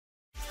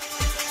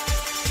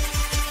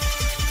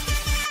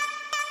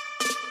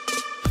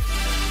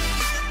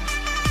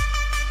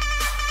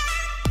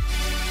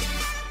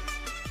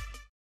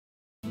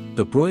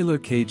The broiler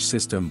cage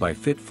system by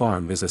Fit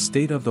Farm is a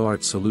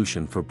state-of-the-art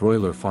solution for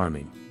broiler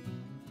farming.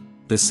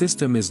 The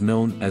system is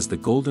known as the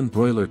Golden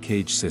Broiler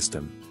Cage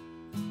System.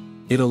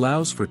 It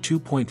allows for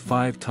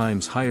 2.5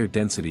 times higher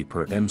density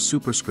per m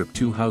superscript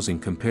 2 housing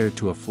compared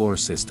to a floor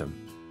system.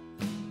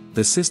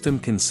 The system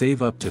can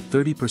save up to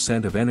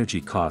 30% of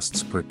energy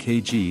costs per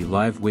kg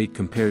live weight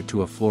compared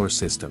to a floor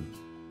system.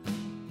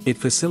 It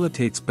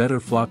facilitates better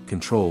flock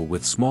control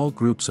with small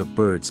groups of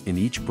birds in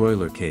each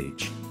broiler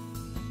cage.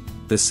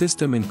 The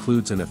system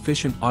includes an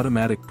efficient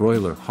automatic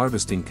broiler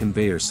harvesting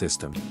conveyor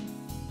system.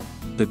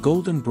 The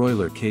Golden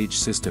Broiler Cage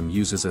system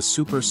uses a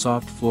super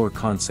soft floor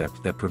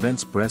concept that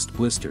prevents breast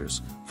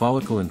blisters,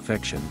 follicle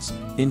infections,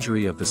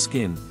 injury of the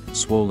skin,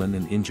 swollen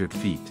and injured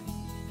feet.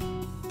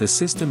 The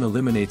system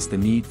eliminates the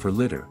need for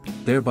litter,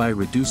 thereby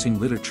reducing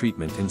litter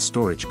treatment and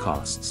storage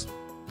costs.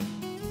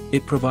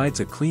 It provides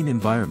a clean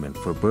environment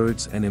for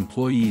birds and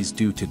employees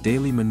due to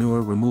daily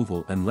manure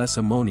removal and less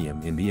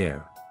ammonium in the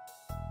air.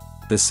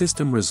 The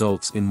system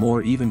results in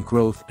more even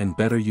growth and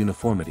better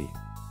uniformity.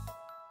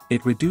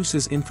 It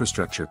reduces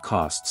infrastructure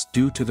costs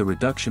due to the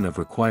reduction of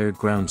required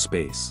ground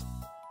space.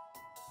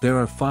 There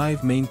are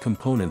 5 main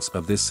components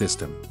of this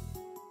system.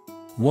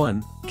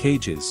 1.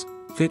 Cages.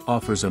 Fit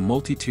offers a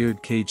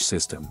multi-tiered cage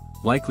system,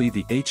 likely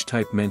the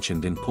H-type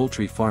mentioned in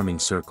poultry farming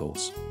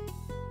circles.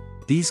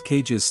 These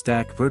cages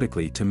stack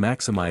vertically to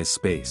maximize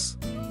space.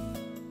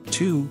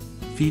 2.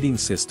 Feeding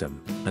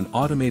system. An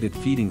automated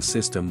feeding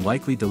system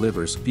likely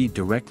delivers feed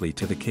directly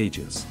to the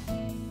cages.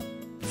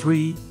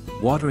 3.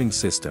 Watering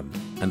system.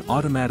 An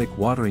automatic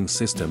watering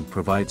system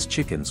provides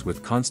chickens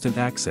with constant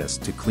access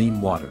to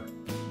clean water.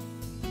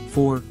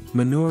 4.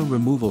 Manure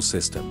removal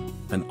system.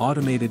 An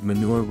automated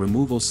manure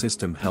removal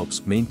system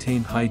helps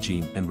maintain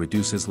hygiene and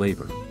reduces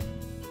labor.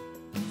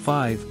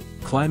 5.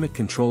 Climate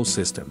control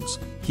systems.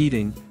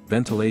 Heating,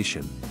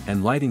 ventilation,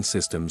 and lighting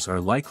systems are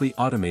likely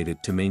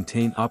automated to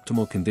maintain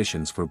optimal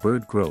conditions for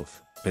bird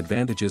growth,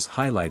 advantages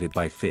highlighted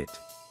by Fit.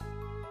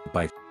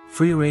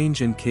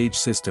 Free-range and cage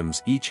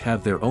systems each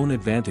have their own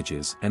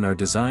advantages and are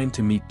designed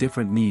to meet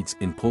different needs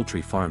in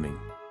poultry farming.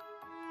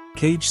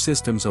 Cage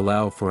systems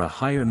allow for a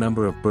higher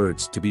number of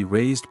birds to be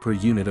raised per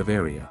unit of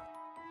area.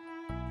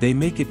 They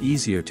make it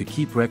easier to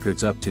keep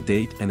records up to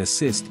date and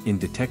assist in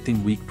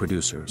detecting weak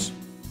producers.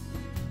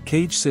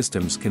 Cage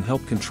systems can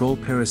help control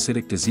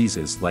parasitic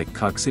diseases like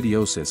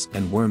coccidiosis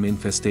and worm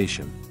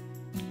infestation.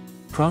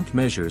 Prompt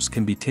measures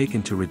can be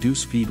taken to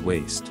reduce feed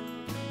waste.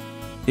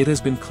 It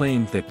has been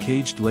claimed that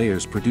caged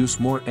layers produce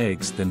more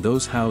eggs than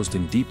those housed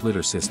in deep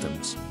litter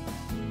systems.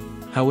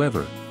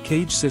 However,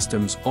 cage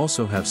systems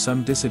also have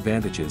some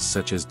disadvantages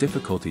such as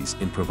difficulties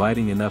in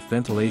providing enough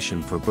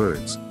ventilation for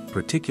birds,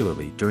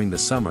 particularly during the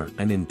summer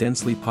and in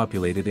densely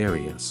populated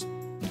areas.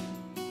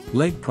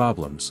 Leg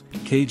problems,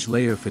 cage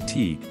layer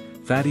fatigue,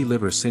 fatty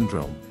liver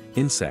syndrome,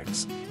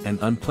 insects, and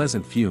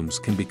unpleasant fumes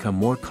can become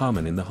more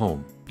common in the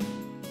home.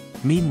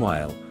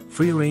 Meanwhile,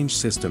 free-range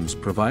systems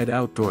provide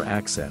outdoor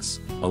access,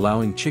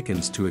 allowing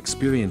chickens to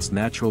experience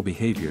natural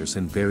behaviors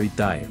and varied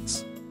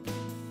diets.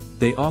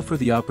 They offer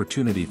the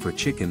opportunity for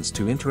chickens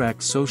to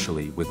interact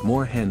socially with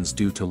more hens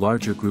due to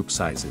larger group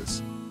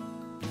sizes.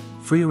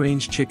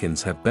 Free-range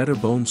chickens have better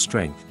bone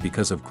strength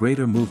because of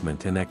greater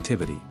movement and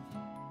activity.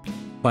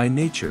 By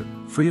nature,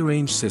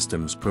 free-range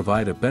systems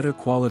provide a better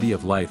quality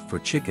of life for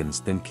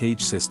chickens than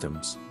cage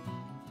systems.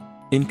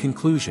 In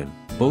conclusion,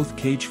 both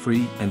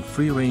cage-free and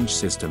free-range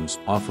systems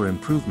offer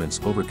improvements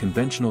over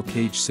conventional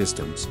cage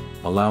systems,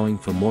 allowing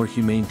for more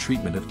humane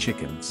treatment of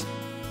chickens.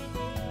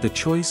 The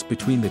choice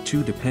between the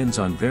two depends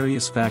on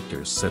various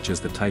factors such as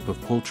the type of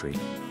poultry,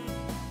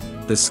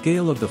 the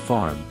scale of the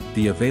farm,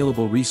 the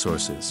available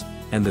resources,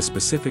 and the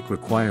specific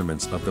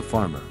requirements of the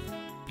farmer.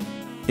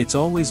 It's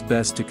always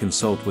best to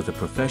consult with a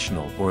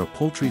professional or a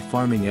poultry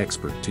farming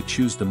expert to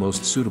choose the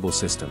most suitable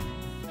system.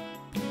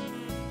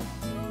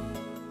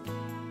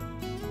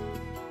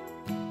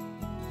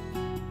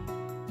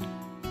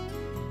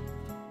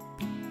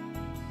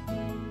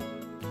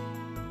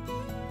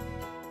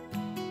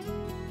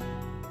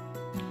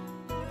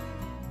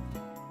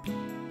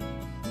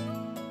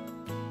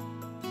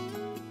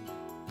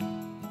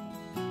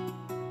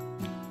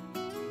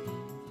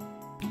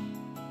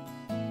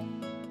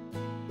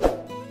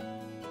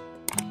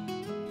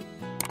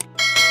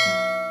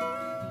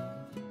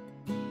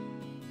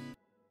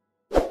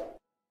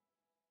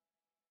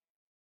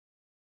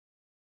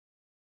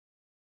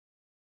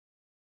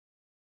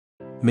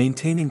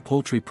 Maintaining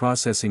poultry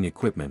processing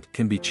equipment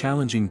can be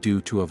challenging due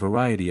to a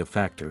variety of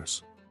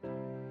factors.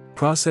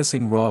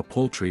 Processing raw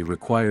poultry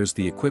requires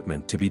the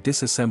equipment to be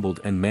disassembled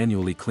and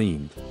manually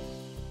cleaned.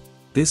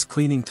 This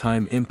cleaning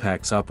time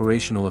impacts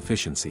operational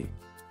efficiency.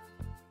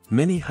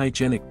 Many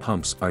hygienic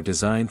pumps are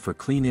designed for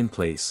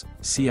clean-in-place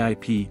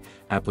 (CIP)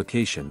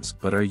 applications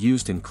but are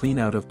used in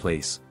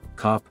clean-out-of-place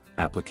 (COP)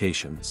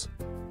 applications.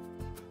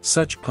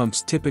 Such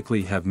pumps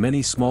typically have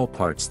many small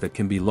parts that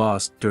can be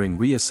lost during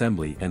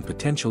reassembly and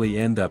potentially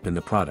end up in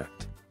the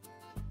product.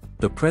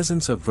 The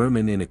presence of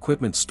vermin in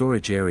equipment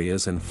storage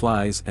areas and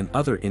flies and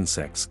other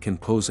insects can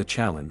pose a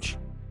challenge.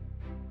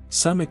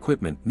 Some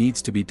equipment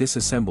needs to be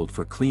disassembled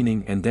for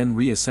cleaning and then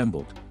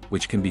reassembled,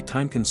 which can be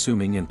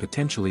time-consuming and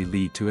potentially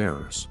lead to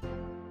errors.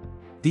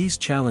 These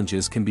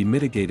challenges can be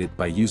mitigated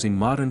by using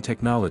modern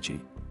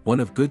technology. One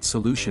of good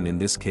solution in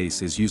this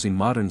case is using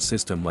modern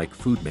system like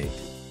Foodmate.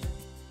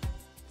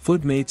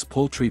 Foodmate's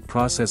poultry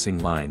processing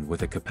line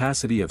with a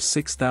capacity of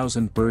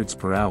 6,000 birds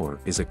per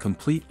hour is a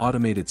complete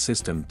automated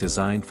system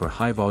designed for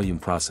high-volume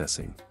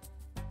processing.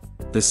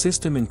 The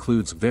system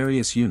includes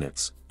various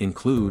units,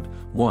 include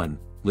 1.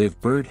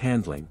 Live bird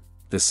handling.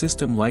 The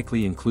system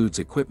likely includes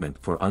equipment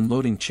for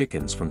unloading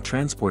chickens from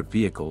transport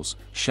vehicles,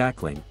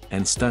 shackling,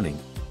 and stunning.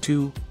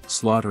 2.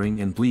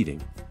 Slaughtering and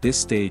bleeding. This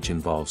stage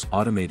involves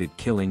automated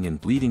killing and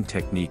bleeding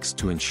techniques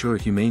to ensure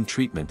humane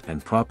treatment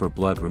and proper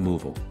blood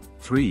removal.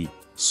 3.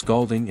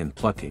 Scalding and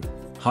plucking.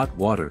 Hot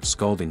water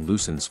scalding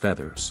loosens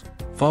feathers,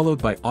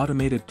 followed by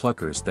automated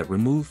pluckers that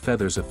remove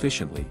feathers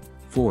efficiently.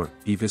 4.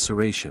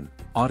 Evisceration.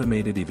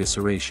 Automated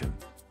evisceration.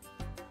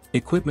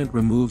 Equipment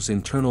removes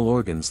internal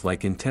organs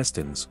like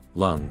intestines,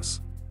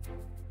 lungs,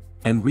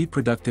 and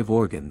reproductive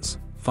organs.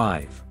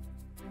 5.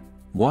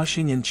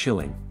 Washing and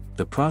chilling.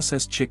 The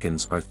processed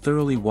chickens are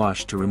thoroughly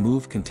washed to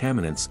remove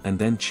contaminants and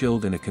then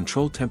chilled in a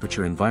controlled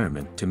temperature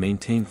environment to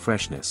maintain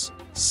freshness.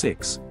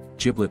 6.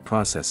 Giblet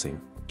processing.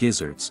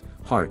 Gizzards,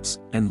 hearts,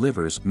 and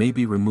livers may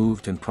be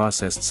removed and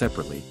processed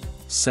separately.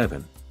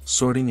 7.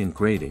 Sorting and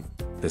grading.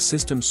 The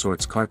system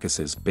sorts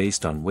carcasses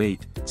based on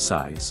weight,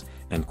 size,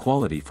 and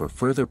quality for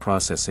further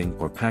processing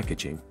or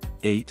packaging.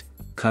 8.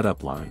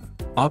 Cut-up line.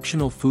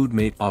 Optional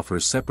Foodmate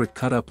offers separate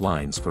cut-up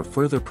lines for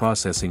further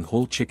processing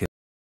whole chicken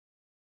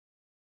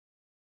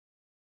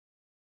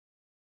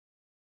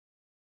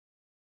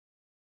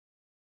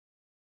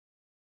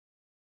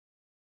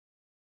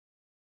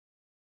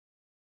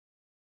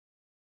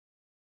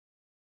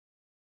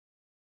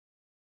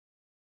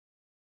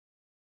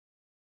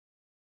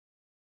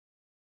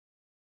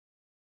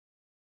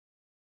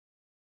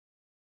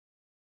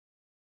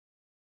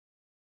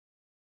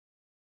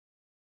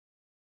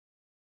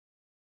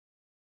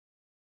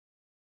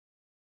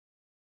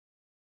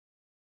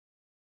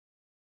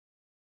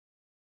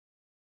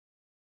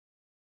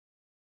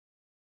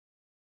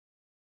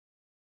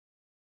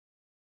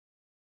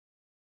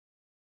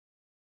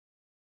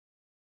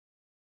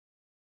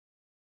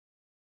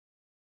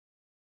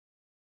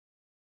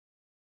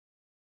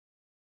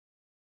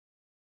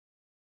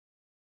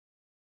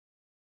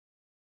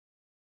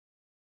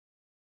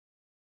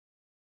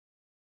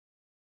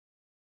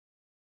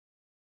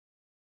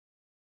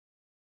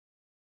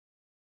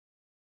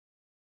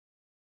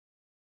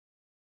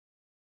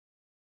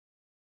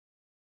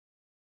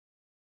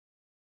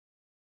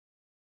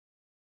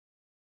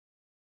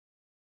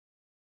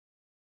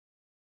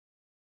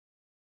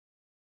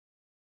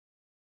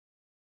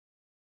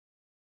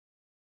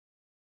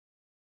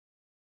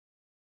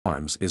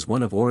Farms is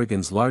one of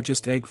Oregon's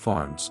largest egg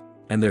farms,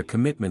 and their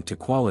commitment to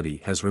quality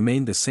has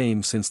remained the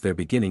same since their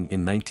beginning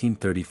in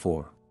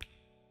 1934.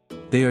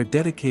 They are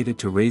dedicated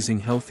to raising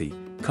healthy,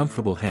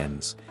 comfortable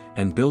hens,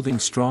 and building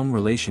strong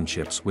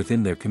relationships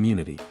within their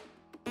community.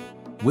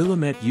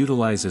 Willamette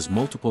utilizes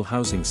multiple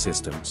housing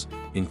systems,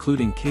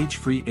 including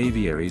cage-free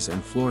aviaries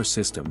and floor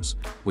systems,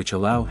 which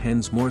allow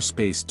hens more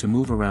space to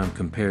move around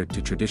compared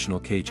to traditional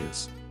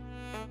cages.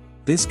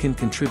 This can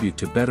contribute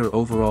to better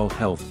overall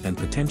health and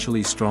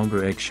potentially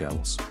stronger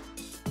eggshells.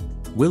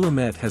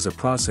 Willamette has a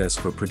process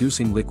for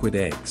producing liquid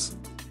eggs.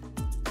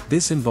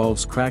 This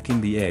involves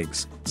cracking the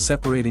eggs,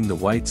 separating the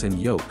whites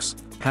and yolks,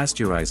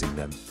 pasteurizing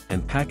them,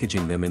 and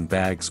packaging them in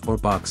bags or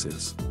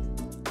boxes.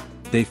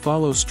 They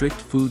follow strict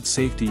food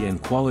safety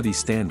and quality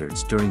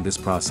standards during this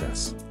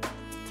process.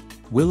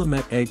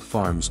 Willamette Egg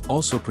Farms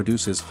also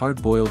produces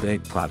hard-boiled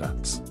egg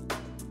products.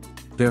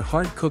 Their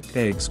hard-cooked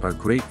eggs are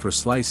great for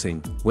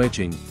slicing,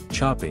 wedging,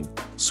 chopping,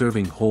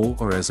 serving whole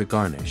or as a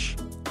garnish.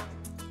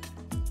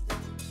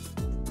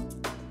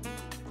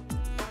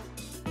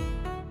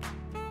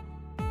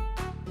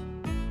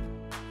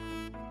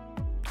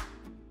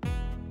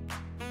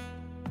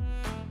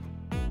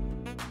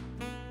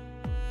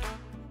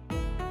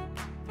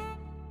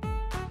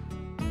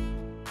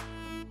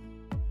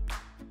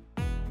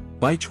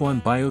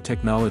 Baichuan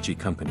Biotechnology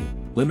Company,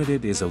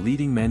 Limited is a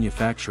leading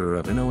manufacturer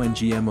of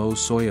non-GMO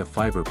soya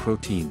fiber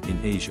protein in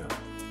Asia.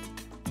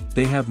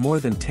 They have more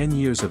than 10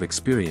 years of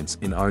experience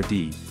in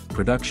R&D,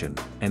 production,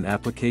 and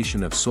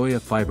application of soya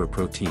fiber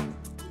protein.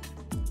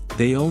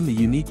 They own the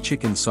unique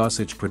chicken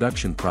sausage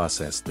production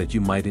process that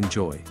you might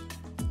enjoy.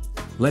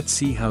 Let's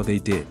see how they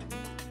did.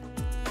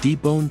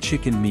 Deboned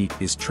chicken meat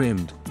is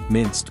trimmed,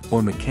 minced,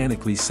 or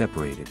mechanically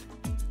separated.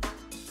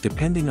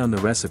 Depending on the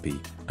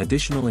recipe,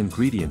 additional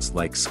ingredients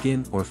like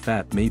skin or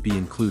fat may be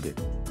included.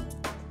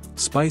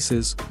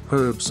 Spices,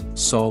 herbs,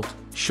 salt,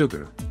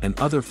 sugar, and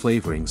other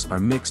flavorings are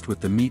mixed with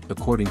the meat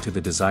according to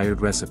the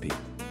desired recipe.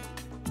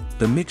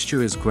 The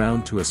mixture is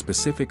ground to a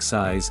specific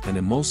size and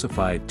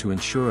emulsified to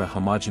ensure a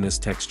homogeneous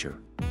texture.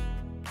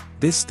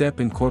 This step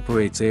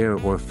incorporates air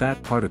or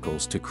fat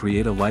particles to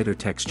create a lighter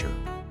texture.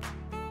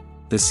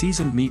 The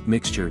seasoned meat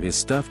mixture is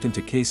stuffed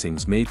into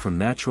casings made from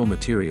natural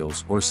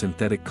materials or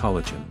synthetic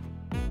collagen.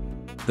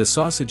 The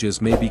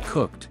sausages may be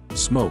cooked,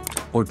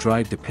 smoked, or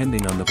dried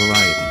depending on the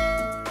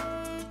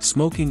variety.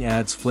 Smoking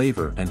adds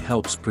flavor and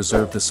helps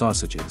preserve the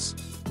sausages.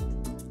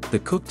 The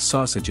cooked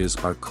sausages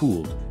are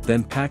cooled,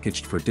 then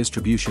packaged for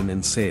distribution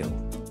and sale.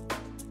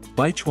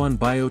 Baichuan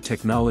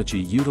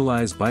Biotechnology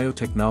utilize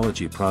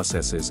biotechnology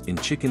processes in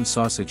chicken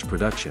sausage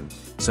production,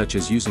 such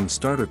as using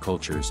starter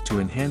cultures to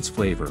enhance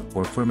flavor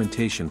or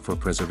fermentation for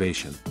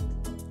preservation.